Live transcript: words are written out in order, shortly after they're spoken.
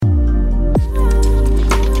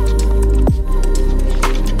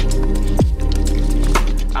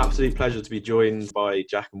absolute pleasure to be joined by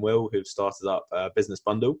Jack and Will, who've started up Business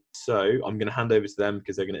Bundle. So I'm going to hand over to them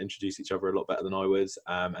because they're going to introduce each other a lot better than I was.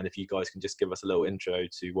 And if you guys can just give us a little intro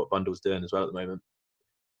to what Bundle's doing as well at the moment.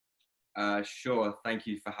 Sure. Thank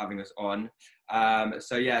you for having us on.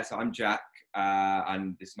 So I'm Jack,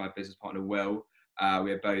 and this is my business partner, Will.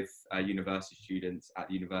 We are both university students at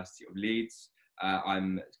the University of Leeds.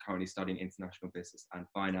 I'm currently studying international business and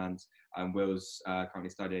finance, and Will's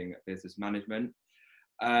currently studying business management.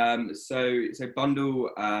 So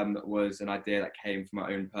Bundle was an idea that came from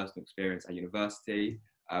my own personal experience at university.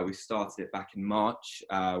 We started it back in March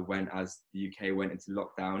when, as the UK went into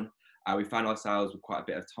lockdown. We found ourselves with quite a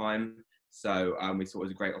bit of time, so we thought it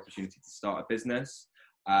was a great opportunity to start a business.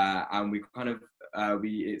 And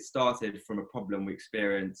it started from a problem we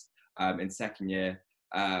experienced in second year,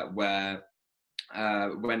 where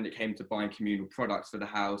when it came to buying communal products for the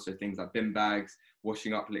house, so things like bin bags,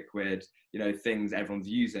 washing up liquid, things everyone's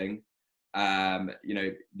using.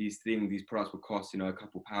 These products would cost, a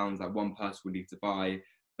couple pounds, like one person would need to buy.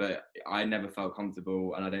 But I never felt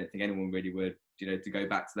comfortable, and I don't think anyone really would, to go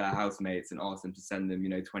back to their housemates and ask them to send them,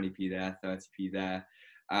 20p there, 30p there.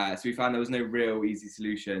 So we found there was no real easy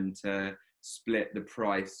solution to split the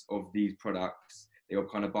price of these products. They were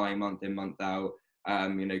kind of buying month in, month out,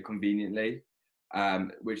 conveniently,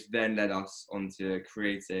 which then led us onto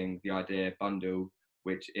creating the idea Bundle,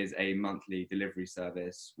 which is a monthly delivery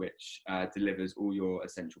service, which delivers all your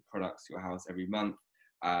essential products to your house every month.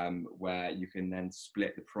 Where you can then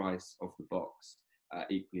split the price of the box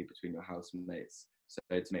equally between your housemates, so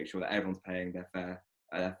to make sure that everyone's paying their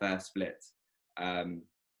fair split.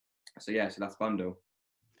 So that's Bundle.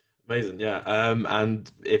 Amazing, yeah.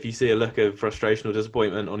 And if you see a look of frustration or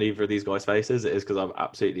disappointment on either of these guys' faces, it is because I've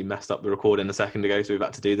absolutely messed up the recording a second ago, so we've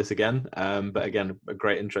had to do this again. But again, a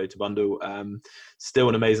great intro to Bundle. Still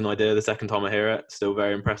an amazing idea the second time I hear it. Still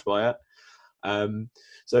very impressed by it.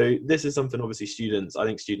 So this is something obviously I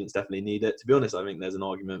think students definitely need it. To be honest, I think there's an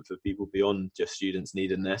argument for people beyond just students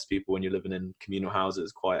needing this, people when you're living in communal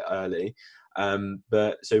houses quite early.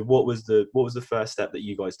 But so what was the first step that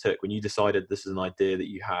you guys took when you decided this is an idea that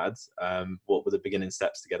you had? What were the beginning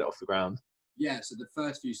steps to get it off the ground? Yeah, so the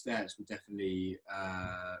first few steps were definitely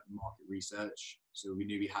market research. So we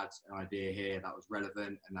knew we had an idea here that was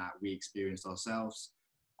relevant and that we experienced ourselves.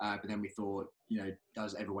 But then we thought,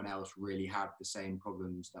 does everyone else really have the same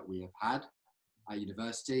problems that we have had at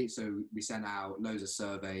university? So we sent out loads of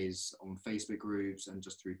surveys on Facebook groups and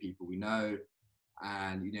just through people we know.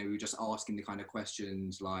 And, we were just asking the kind of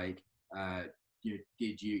questions like,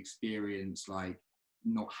 did you experience like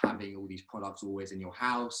not having all these products always in your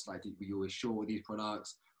house? Like, were you always short of these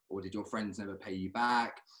products, or did your friends never pay you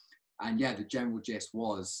back? And the general gist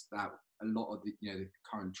was that a lot of the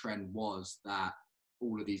current trend was that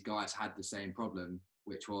all of these guys had the same problem,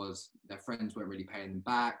 which was their friends weren't really paying them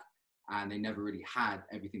back, and they never really had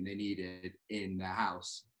everything they needed in their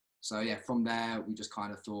house. So from there, we just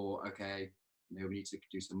kind of thought, okay, we need to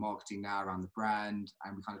do some marketing now around the brand,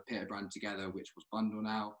 and we kind of put a brand together, which was Bundle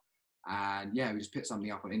now. And we just put something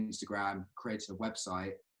up on Instagram, created a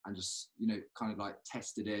website, and just, kind of like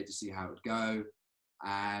tested it to see how it would go.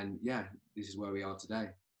 And this is where we are today.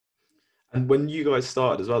 And when you guys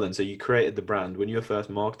started as well then, so you created the brand, when you were first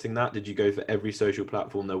marketing that, did you go for every social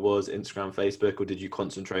platform there was, Instagram, Facebook, or did you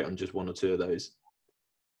concentrate on just one or two of those?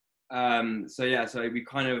 So we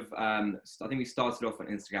kind of, I think we started off on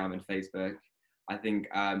Instagram and Facebook. I think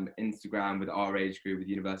Instagram with our age group, with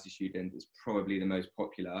university students, is probably the most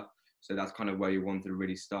popular. So that's kind of where you wanted to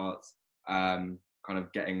really start kind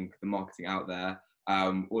of getting the marketing out there.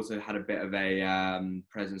 Also had a bit of a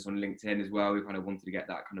presence on LinkedIn as well. We kind of wanted to get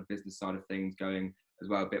that kind of business side of things going as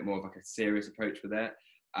well, a bit more of like a serious approach with it.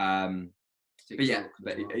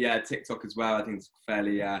 TikTok as well. I think it's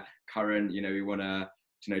fairly current. We want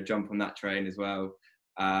to jump on that train as well.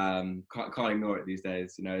 Can't ignore it these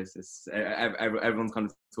days. It's just, everyone's kind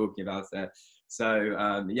of talking about it. So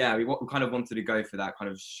we kind of wanted to go for that kind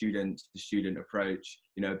of student to student approach,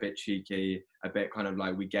 a bit cheeky, a bit kind of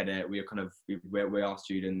like, we get it, we are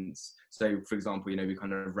students. So for example, we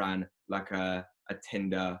kind of ran like a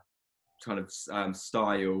Tinder kind of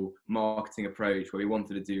style marketing approach, where we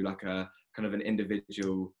wanted to do like a kind of an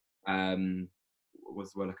individual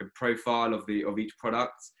like a profile of each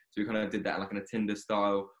product. So we kind of did that like in a Tinder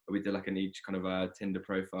style, where we did like in each kind of a Tinder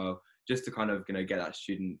profile, just to kind of get that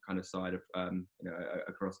student kind of side of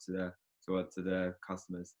across to the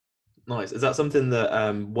customers. Nice. Is that something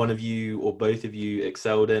that one of you or both of you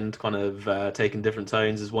excelled in, kind of taking different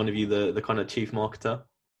tones? Is one of you the kind of chief marketer?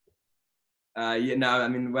 I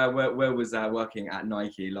mean, Will was working at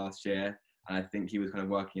Nike last year, and I think he was kind of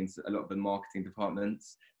working in a lot of the marketing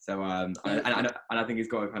departments. So and I think he's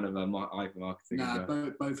got a kind of eye for marketing.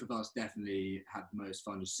 No, both of us definitely had the most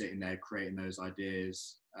fun just sitting there creating those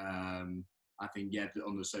ideas. I think, yeah,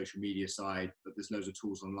 on the social media side, but there's loads of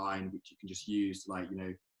tools online which you can just use to, like, you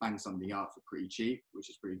know, bang something up for pretty cheap,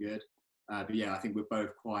 which is pretty good. But yeah, I think we're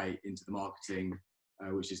both quite into the marketing,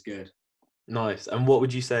 which is good. Nice. And what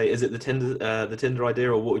would you say, is it the Tinder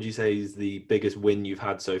idea, or what would you say is the biggest win you've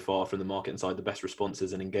had so far from the marketing side, the best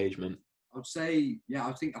responses and engagement? I'd say, yeah,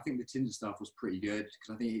 I think the Tinder stuff was pretty good,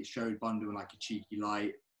 because I think it showed Bundle in like a cheeky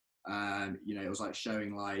light. You know, it was like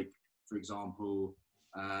showing, like, for example,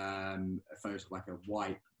 a photo of like a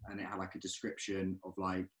wipe, and it had like a description of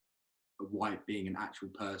like a wipe being an actual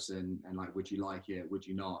person, and like, would you like it, would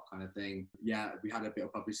you not, kind of thing. Yeah, we had a bit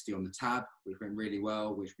of publicity on the tab, which went really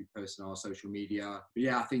well, which we posted on our social media. But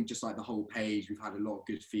yeah, I think just like the whole page, we've had a lot of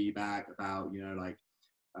good feedback about, you know, like,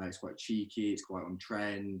 it's quite cheeky, it's quite on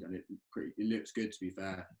trend, and it looks good, to be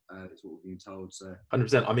fair. It's what we've been told. So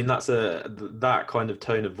 100%. I mean, that's that kind of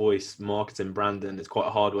tone of voice, marketing, branding is quite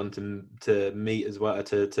a hard one to meet as well,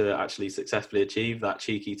 to actually successfully achieve that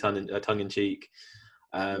cheeky tongue in cheek.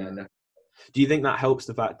 Do you think that helps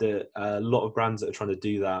the fact that a lot of brands that are trying to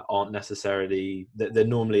do that aren't necessarily, they're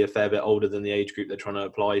normally a fair bit older than the age group they're trying to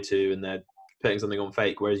apply to, and they're putting something on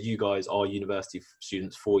fake, whereas you guys are university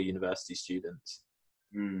students for university students?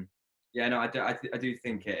 Yeah, no, I do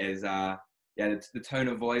think it is. Yeah, the tone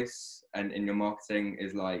of voice and in your marketing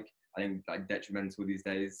is, like, I think, like, detrimental these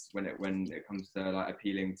days when it comes to like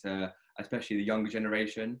appealing to especially the younger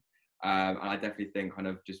generation. And I definitely think kind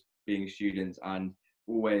of just being students and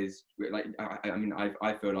always, like, I mean,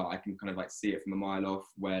 I feel like I can kind of like see it from a mile off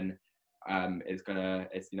when it's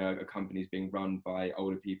you know, a company's being run by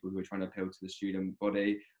older people who are trying to appeal to the student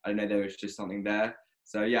body. I know there is just something there.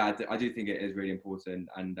 So yeah, I do think it is really important,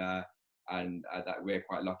 and that we're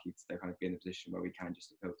quite lucky to kind of be in the position where we can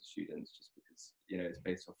just appeal to students, just because, you know, it's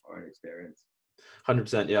based off our own experience.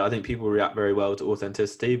 100%. Yeah, I think people react very well to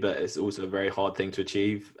authenticity, but it's also a very hard thing to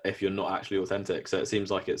achieve if you're not actually authentic. So it seems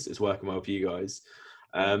like it's working well for you guys.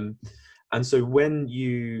 And so when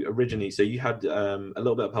you originally, so you had a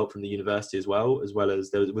little bit of help from the university as well as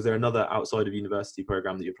was there another outside of university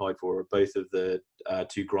program that you applied for, or both of the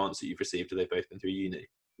two grants that you've received, have they both been through uni?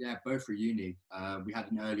 Yeah, both through uni. We had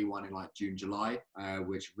an early one in like June, July,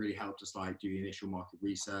 which really helped us like do the initial market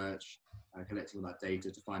research, collecting all that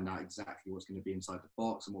data to find out exactly what's going to be inside the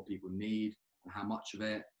box and what people need and how much of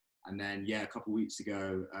it. And then, yeah, a couple of weeks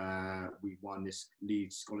ago, we won this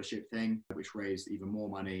Leeds scholarship thing, which raised even more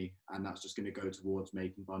money. And that's just going to go towards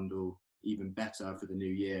making Bundle even better for the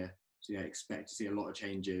new year. So yeah, expect to see a lot of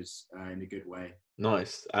changes in a good way.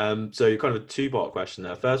 Nice. So kind of a two-part question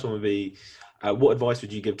there. First one would be, what advice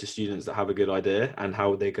would you give to students that have a good idea, and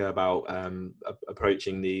how would they go about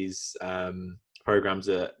approaching these programs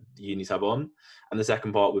that the unis have on? And the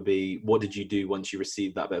second part would be, what did you do once you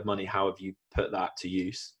received that bit of money? How have you put that to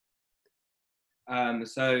use?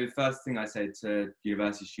 So first thing I say to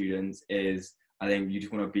university students is, I think you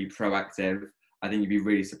just want to be proactive. I think you'd be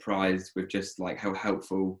really surprised with just like how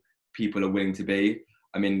helpful people are willing to be.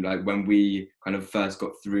 I mean, like when we kind of first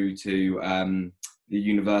got through to the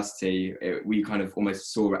university, we kind of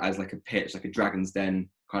almost saw it as like a pitch, like a Dragon's Den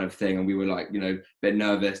kind of thing. And we were like, you know, a bit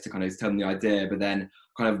nervous to kind of tell them the idea. But then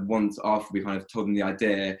kind of once after we kind of told them the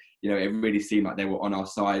idea, you know, it really seemed like they were on our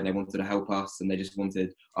side. They wanted to help us, and they just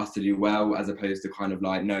wanted us to do well, as opposed to kind of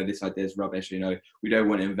like, no, this idea is rubbish. You know, we don't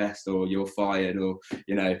want to invest, or you're fired, or,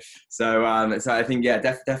 you know. So I think, yeah,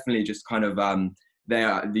 definitely just kind of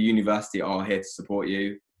the university are here to support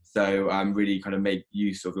you. So really kind of make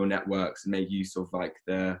use of your networks and make use of like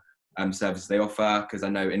the services they offer. Because I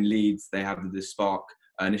know in Leeds they have the Spark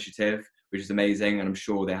initiative, which is amazing, and I'm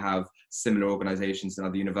sure they have similar organisations in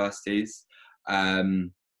other universities.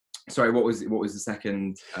 Sorry, what was the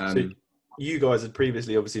second? So you guys had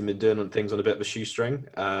previously obviously been doing things on a bit of a shoestring,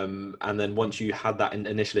 and then once you had that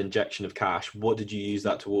initial injection of cash, what did you use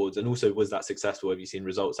that towards? And also, was that successful? Have you seen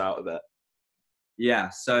results out of it? Yeah,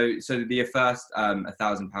 so the first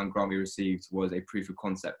 £1,000 grant we received was a proof of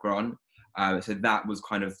concept grant. So that was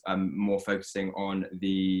kind of more focusing on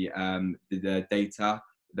the data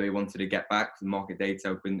that we wanted to get back, the market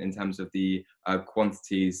data in terms of the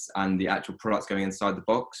quantities and the actual products going inside the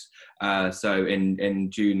box. So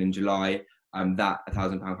in June and July, that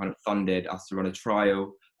 £1,000 kind of funded us to run a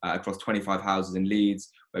trial across 25 houses in Leeds,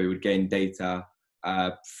 where we would gain data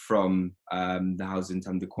from the houses in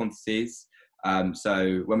terms of the quantities.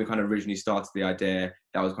 So when we kind of originally started the idea,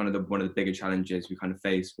 that was kind of one of the bigger challenges we kind of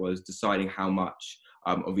faced, was deciding how much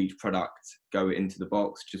of each product go into the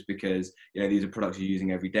box, just because, you know, these are products you're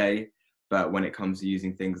using every day. but when it comes to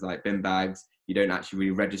using things like bin bags, you don't actually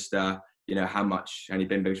really register, you know, how many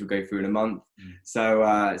bin bags you'll go through in a month. So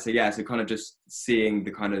kind of just seeing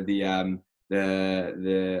the kind of I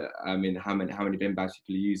mean, how many bin bags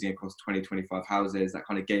people are using across 20-25 houses, that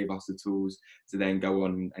kind of gave us the tools to then go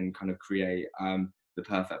on and kind of create the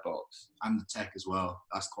perfect box. And the tech as well.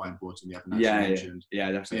 That's quite important. We haven't actually mentioned. Yeah,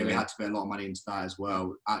 definitely. So we had to put a lot of money into that as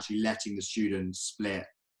well. Actually letting the students split,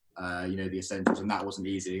 you know, the essentials, and that wasn't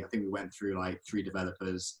easy. I think we went through like 3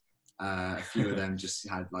 developers. A few of them just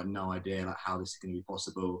had like no idea like how this is going to be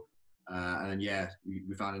possible. And then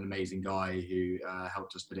we found an amazing guy who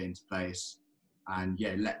helped us put it into place, and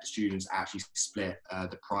let the students actually split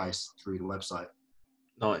the price through the website.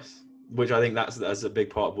 Nice. Which I think that's a big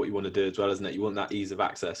part of what you want to do as well, isn't it? You want that ease of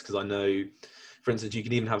access, because I know, for instance, you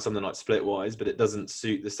can even have something like Splitwise, but it doesn't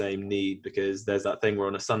suit the same need, because there's that thing where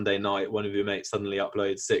on a Sunday night, one of your mates suddenly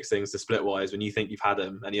uploads 6 things to Splitwise when you think you've had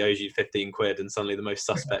him, and he owes you 15 quid, and suddenly the most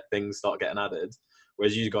suspect things start getting added.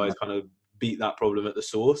 Whereas you guys kind of beat that problem at the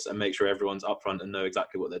source and make sure everyone's upfront and know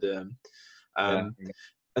exactly what they're doing.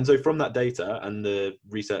 And so from that data and the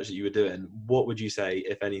research that you were doing, what would you say,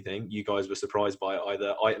 if anything, you guys were surprised by,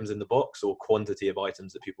 either items in the box or quantity of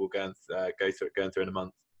items that people were going through in a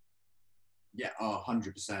month? Yeah,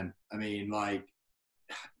 100%. I mean, like,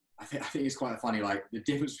 I think it's quite funny. Like, the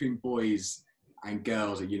difference between boys and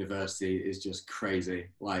girls at university is just crazy.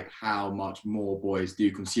 Like, how much more boys do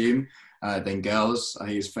consume than girls. I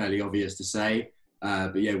think it's fairly obvious to say.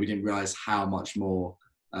 But yeah, we didn't realize how much more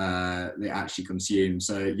they actually consume.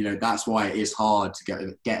 So, you know, that's why it is hard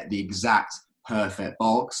to get the exact perfect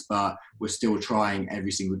box, but we're still trying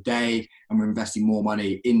every single day, and we're investing more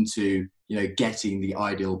money into, you know, getting the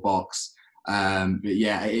ideal box. But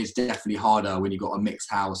yeah, it is definitely harder when you've got a mixed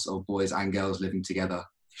house of boys and girls living together.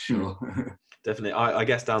 Sure. Definitely. I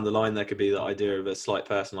guess down the line there could be the idea of a slight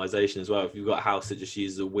personalization as well. If you've got a house that just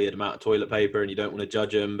uses a weird amount of toilet paper and you don't want to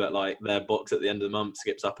judge them, but like their box at the end of the month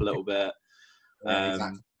skips up a little bit. Yeah,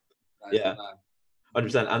 exactly. Yeah,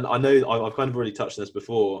 100%. And I know I've kind of already touched on this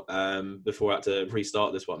before I had to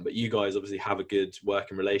restart this one, but you guys obviously have a good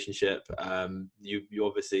working relationship. You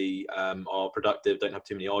obviously are productive, don't have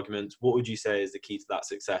too many arguments. What would you say is the key to that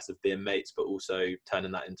success of being mates, but also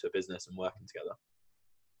turning that into a business and working together?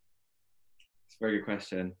 It's a very good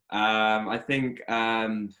question. I think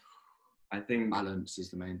balance is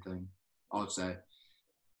the main thing, I would say.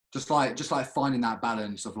 Just like finding that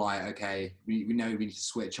balance of like, okay, we know we need to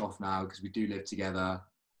switch off now because we do live together.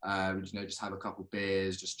 You know, just have a couple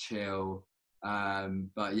beers, just chill.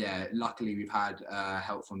 But yeah, luckily we've had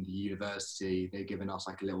help from the university. They've given us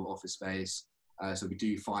like a little office space. So we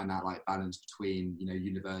do find that like balance between, you know,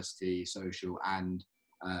 university, social and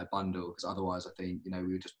bundle, because otherwise I think, you know,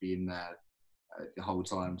 we would just be in there the whole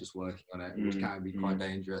time just working on it, which can be quite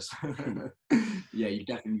dangerous. Yeah, you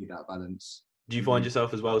definitely need that balance. Do you find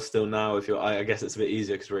yourself as well still now, if I guess it's a bit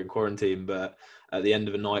easier because we're in quarantine, but at the end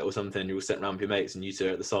of a night or something, you're all sitting around with your mates and you two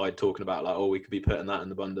are at the side talking about like, oh, we could be putting that in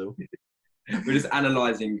the bundle? We're just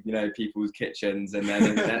analysing, you know, people's kitchens, and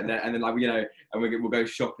then like, you know, and we'll go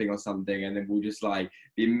shopping or something, and then we'll just like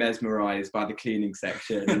be mesmerised by the cleaning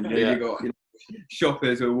section. And you know, you've got, you know,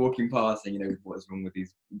 shoppers who are walking past and, you know, what is wrong with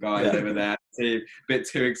these guys over there? A bit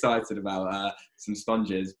too excited about some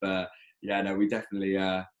sponges, but yeah, no, we definitely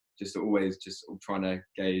just always just trying to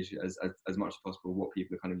gauge as much as possible what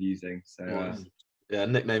people are kind of using. So yeah,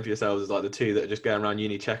 nickname for yourselves is like the two that are just going around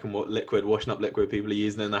uni checking what washing up liquid people are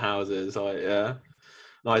using in the houses. Like, yeah,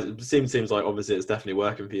 nice. It seems like obviously it's definitely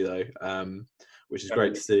working for you though, which is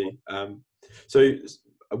great to see. So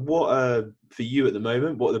what for you at the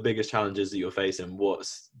moment, what are the biggest challenges that you're facing?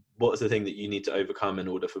 What's the thing that you need to overcome in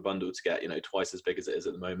order for Bundle to get, you know, twice as big as it is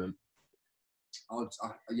at the moment?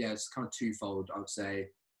 Yeah, it's kind of twofold, I would say.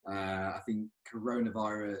 I think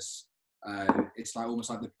coronavirus, it's like almost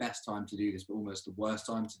like the best time to do this, but almost the worst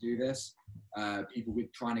time to do this. People we're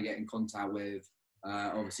trying to get in contact with,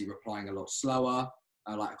 obviously replying a lot slower,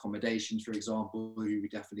 like accommodations, for example, who we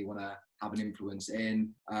definitely want to have an influence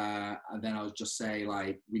in. And then I would just say,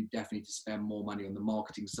 like, we definitely need to spend more money on the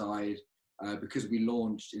marketing side, because we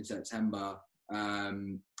launched in September.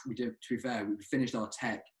 To be fair, we finished our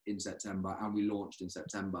tech in September and we launched in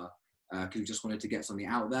September, because we just wanted to get something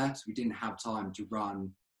out there. So we didn't have time to run,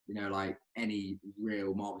 you know, like any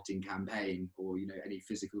real marketing campaign or, you know, any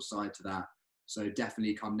physical side to that. So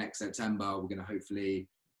definitely come next September, we're going to hopefully,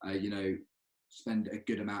 you know, spend a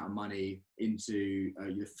good amount of money into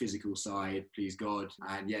your physical side, please God.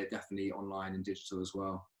 And yeah, definitely online and digital as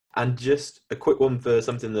well. And just a quick one for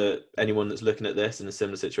something that anyone that's looking at this in a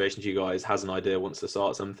similar situation to you guys has an idea, wants to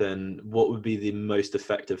start something. What would be the most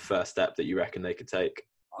effective first step that you reckon they could take?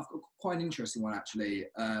 I've got quite an interesting one actually.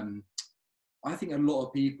 I think a lot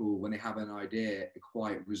of people, when they have an idea, are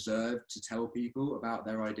quite reserved to tell people about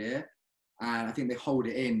their idea. And I think they hold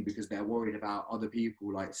it in because they're worried about other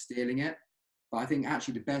people like stealing it. But I think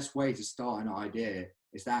actually the best way to start an idea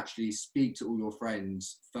is to actually speak to all your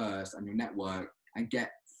friends first and your network and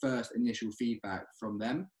get first initial feedback from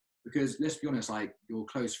them. Because let's be honest, like your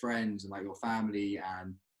close friends and like your family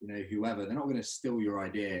and, you know, whoever, they're not going to steal your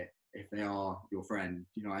idea if they are your friend.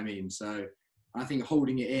 You know what I mean? So I think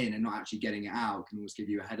holding it in and not actually getting it out can always give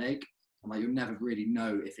you a headache. And like you'll never really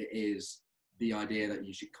know if it is the idea that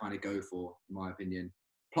you should kind of go for, in my opinion.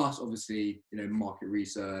 Plus, obviously, you know, market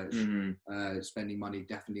research, spending money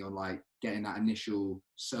definitely on like getting that initial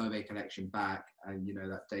survey collection back, and you know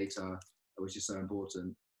that data, which is so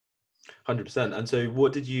important. 100%. And so,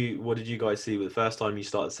 what did you guys see with the first time you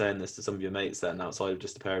started saying this to some of your mates? Then, outside of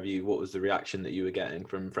just a pair of you, what was the reaction that you were getting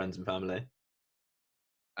from friends and family?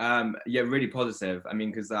 Yeah, really positive. I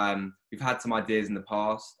mean, because we've had some ideas in the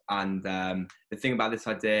past, and the thing about this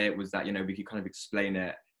idea was that, you know, we could kind of explain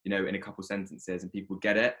it, you know, in a couple sentences and people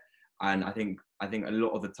get it. And I think a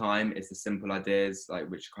lot of the time it's the simple ideas, like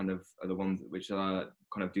which kind of are the ones which kind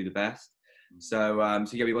of do the best. So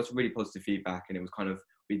yeah, we got some really positive feedback, and it was the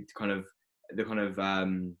kind of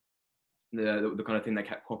thing that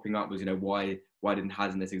kept popping up was, you know, why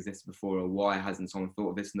hasn't this existed before, or why hasn't someone thought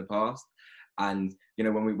of this in the past? And, you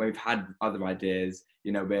know, when we've had other ideas,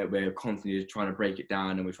 you know, we're constantly just trying to break it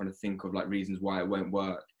down, and we're trying to think of like reasons why it won't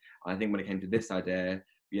work. And I think when it came to this idea,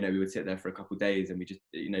 you know, we would sit there for a couple of days and we just,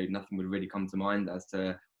 you know, nothing would really come to mind as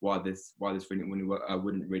to why this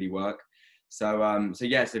wouldn't really work. So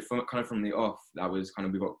yeah, so from the off, that was kind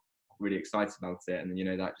of, we got really excited about it, and then, you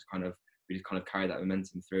know, that just kind of, we just kind of carried that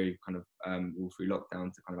momentum through all through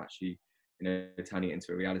lockdown to kind of actually, you know, turning it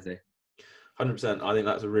into a reality. 100%. I think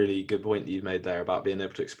that's a really good point that you've made there about being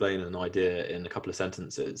able to explain an idea in a couple of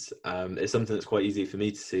sentences. It's something that's quite easy for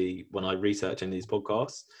me to see when I research in these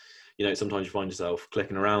podcasts. You know, sometimes you find yourself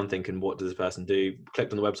clicking around thinking, what does this person do?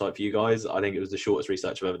 Clicked on the website for you guys. I think it was the shortest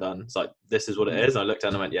research I've ever done. It's like, this is what it is. I looked at it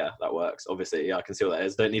and I went, yeah, that works. Obviously, yeah, I can see what that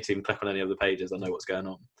is. Don't need to even click on any of the pages. I know what's going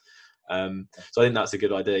on. So I think that's a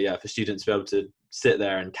good idea, yeah, for students to be able to sit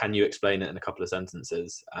there and can you explain it in a couple of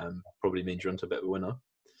sentences, probably means you're onto a bit of a winner.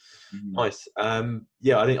 Nice.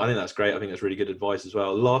 Yeah, I think that's great. I think that's really good advice as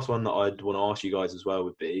well. Last one that I'd want to ask you guys as well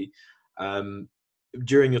would be,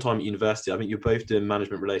 during your time at university, I think you're both doing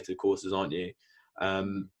management related courses, aren't you?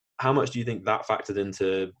 How much do you think that factored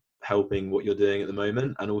into helping what you're doing at the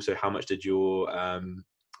moment? And also, how much did your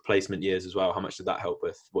placement years as well, how much did that help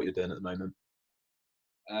with what you're doing at the moment?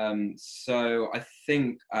 So I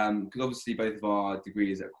think, because obviously both of our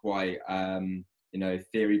degrees are quite, you know,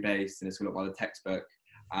 theory based, and it's all about the textbook.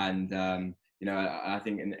 And, you know, I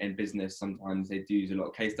think in business, sometimes they do use a lot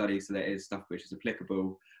of case studies, so there is stuff which is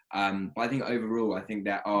applicable. But I think overall, I think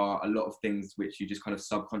there are a lot of things which you just kind of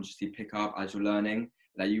subconsciously pick up as you're learning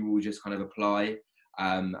that you will just kind of apply.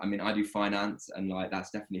 I mean, I do finance, and like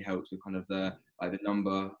that's definitely helped with kind of the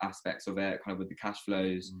number aspects of it, kind of with the cash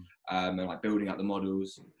flows, and like building out the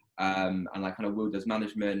models, and like kind of Will does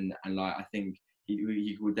management, and like I think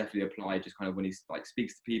he would definitely apply just kind of when he like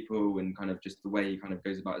speaks to people and kind of just the way he kind of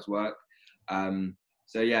goes about his work.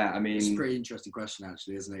 So yeah, I mean, it's a pretty interesting question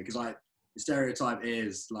actually, isn't it? Because like the stereotype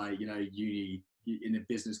is like, you know, uni in a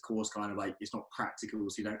business course kind of like it's not practical,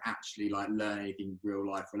 so you don't actually like learn anything real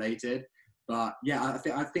life related. But yeah, I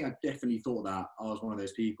think I definitely thought that I was one of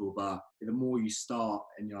those people. But the more you start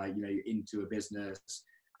and you're like, you know, you're into a business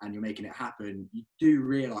and you're making it happen, you do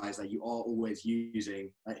realize that you are always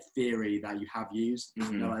using like theory that you have used,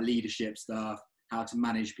 you know, like leadership stuff, how to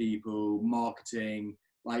manage people, marketing.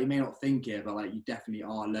 Like you may not think it, but like you definitely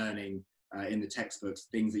are learning in the textbooks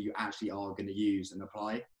things that you actually are going to use and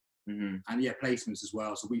apply. And yeah, placements as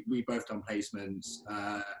well. So we both done placements.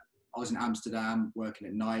 I was in Amsterdam working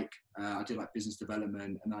at Nike. I did like business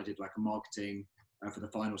development, and I did like a marketing for the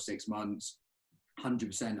final 6 months.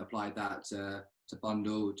 100% applied that to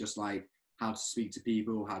Bundle, just like how to speak to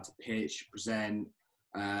people, how to pitch, present,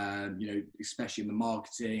 you know, especially in the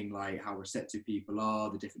marketing, like how receptive people are,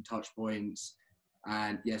 the different touch points.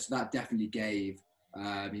 And yeah, so that definitely gave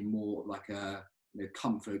me more like a, you know,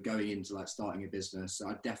 comfort going into like starting a business. So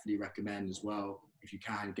I definitely recommend as well, if you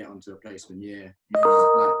can get onto a placement year, like,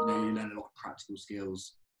 you know, you learn a lot of practical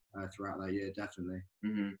skills throughout that year, definitely.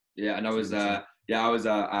 Yeah, and I was at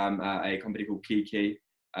a company called Kiki,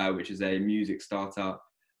 which is a music startup.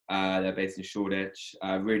 They're based in Shoreditch.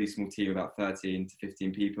 Really small team, about 13 to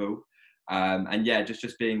 15 people. And yeah,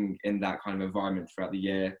 just being in that kind of environment throughout the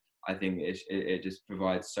year, I think it just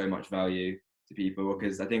provides so much value to people,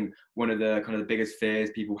 because I think one of the kind of the biggest fears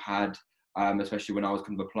people had, especially when I was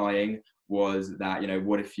kind of applying, was that, you know,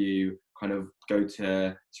 what if you kind of go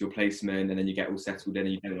to your placement and then you get all settled in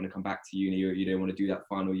and you don't want to come back to uni, or you don't want to do that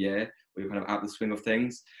final year, or you're kind of out the swing of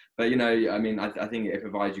things. But, you know, I mean, I think it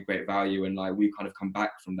provides you great value, and like we kind of come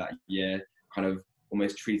back from that year kind of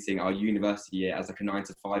almost treating our university year as like a 9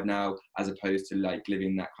 to 5 now, as opposed to like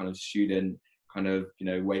living that kind of student kind of, you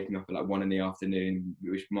know, waking up at like 1 PM,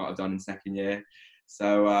 which we might have done in second year.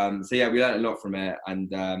 So yeah, we learned a lot from it, and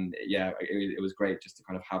yeah, it was great just to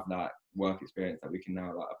kind of have that work experience that we can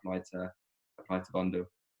now like apply to Bundle.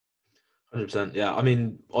 100%. Yeah, I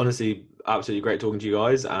mean, honestly, absolutely great talking to you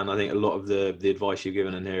guys, and I think a lot of the advice you've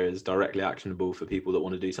given in here is directly actionable for people that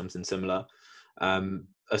want to do something similar.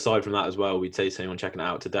 Aside from that as well, we'd say to anyone checking it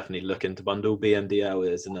out to definitely look into Bundle. BNDL,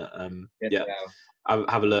 isn't it? Yeah.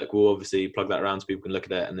 Have a look. We'll obviously plug that around so people can look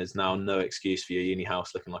at it, and there's now no excuse for your uni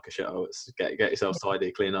house looking like a shithole. It's get yourself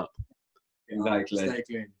tidy, clean up. Exactly. Stay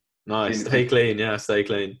clean. Nice. Stay clean. Yeah, stay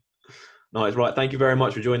clean. Nice. Right. Thank you very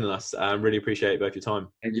much for joining us. Really appreciate both your time.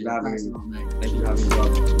 Thank you for having me. Thank you for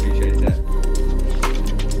having me.